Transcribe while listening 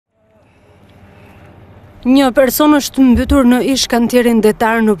Një person është mbytur në ish-kantierin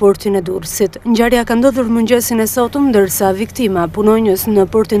detar në portin e Durrësit. Ngjarja ka ndodhur mëngjesin e sotëm, ndërsa viktima, punonjës në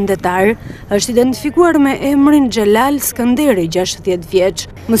portin detar, është identifikuar me emrin Xhelal Skënderi, 60 vjeç.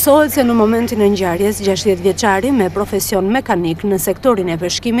 Mësohet se në momentin e ngjarjes, 60 vjeçari me profesion mekanik në sektorin e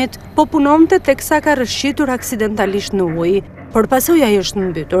peshkimit, po punonte teksa ka rrëshqitur aksidentalisht në ujë. Por pasojë ai është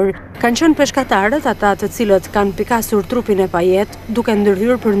mbytur. Kanë qenë peshkatarët, ata të cilët kanë pikasur trupin e pajetë, duke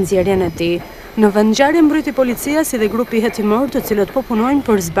ndërhyrë për nxjerrjen e tij. Në vend ngjarje mbriti policia si dhe grupi hetimor të cilët po punojnë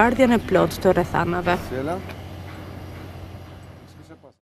për zbardhjen e plotë të rrethanave.